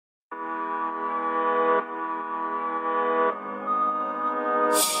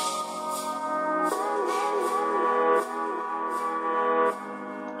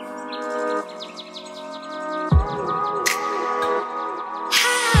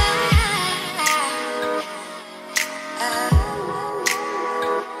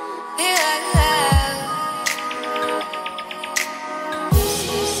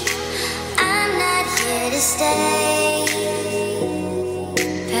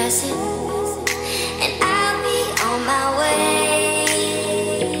press it, and I'll be on my way.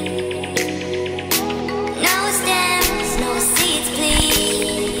 No stems, no seeds,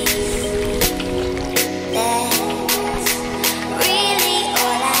 please. That's really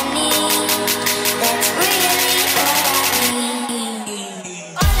all I need. That's really all I need.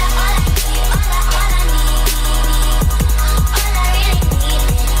 All I need, all I need. All I really need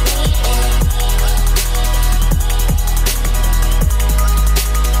it.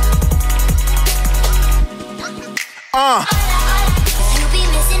 Uh.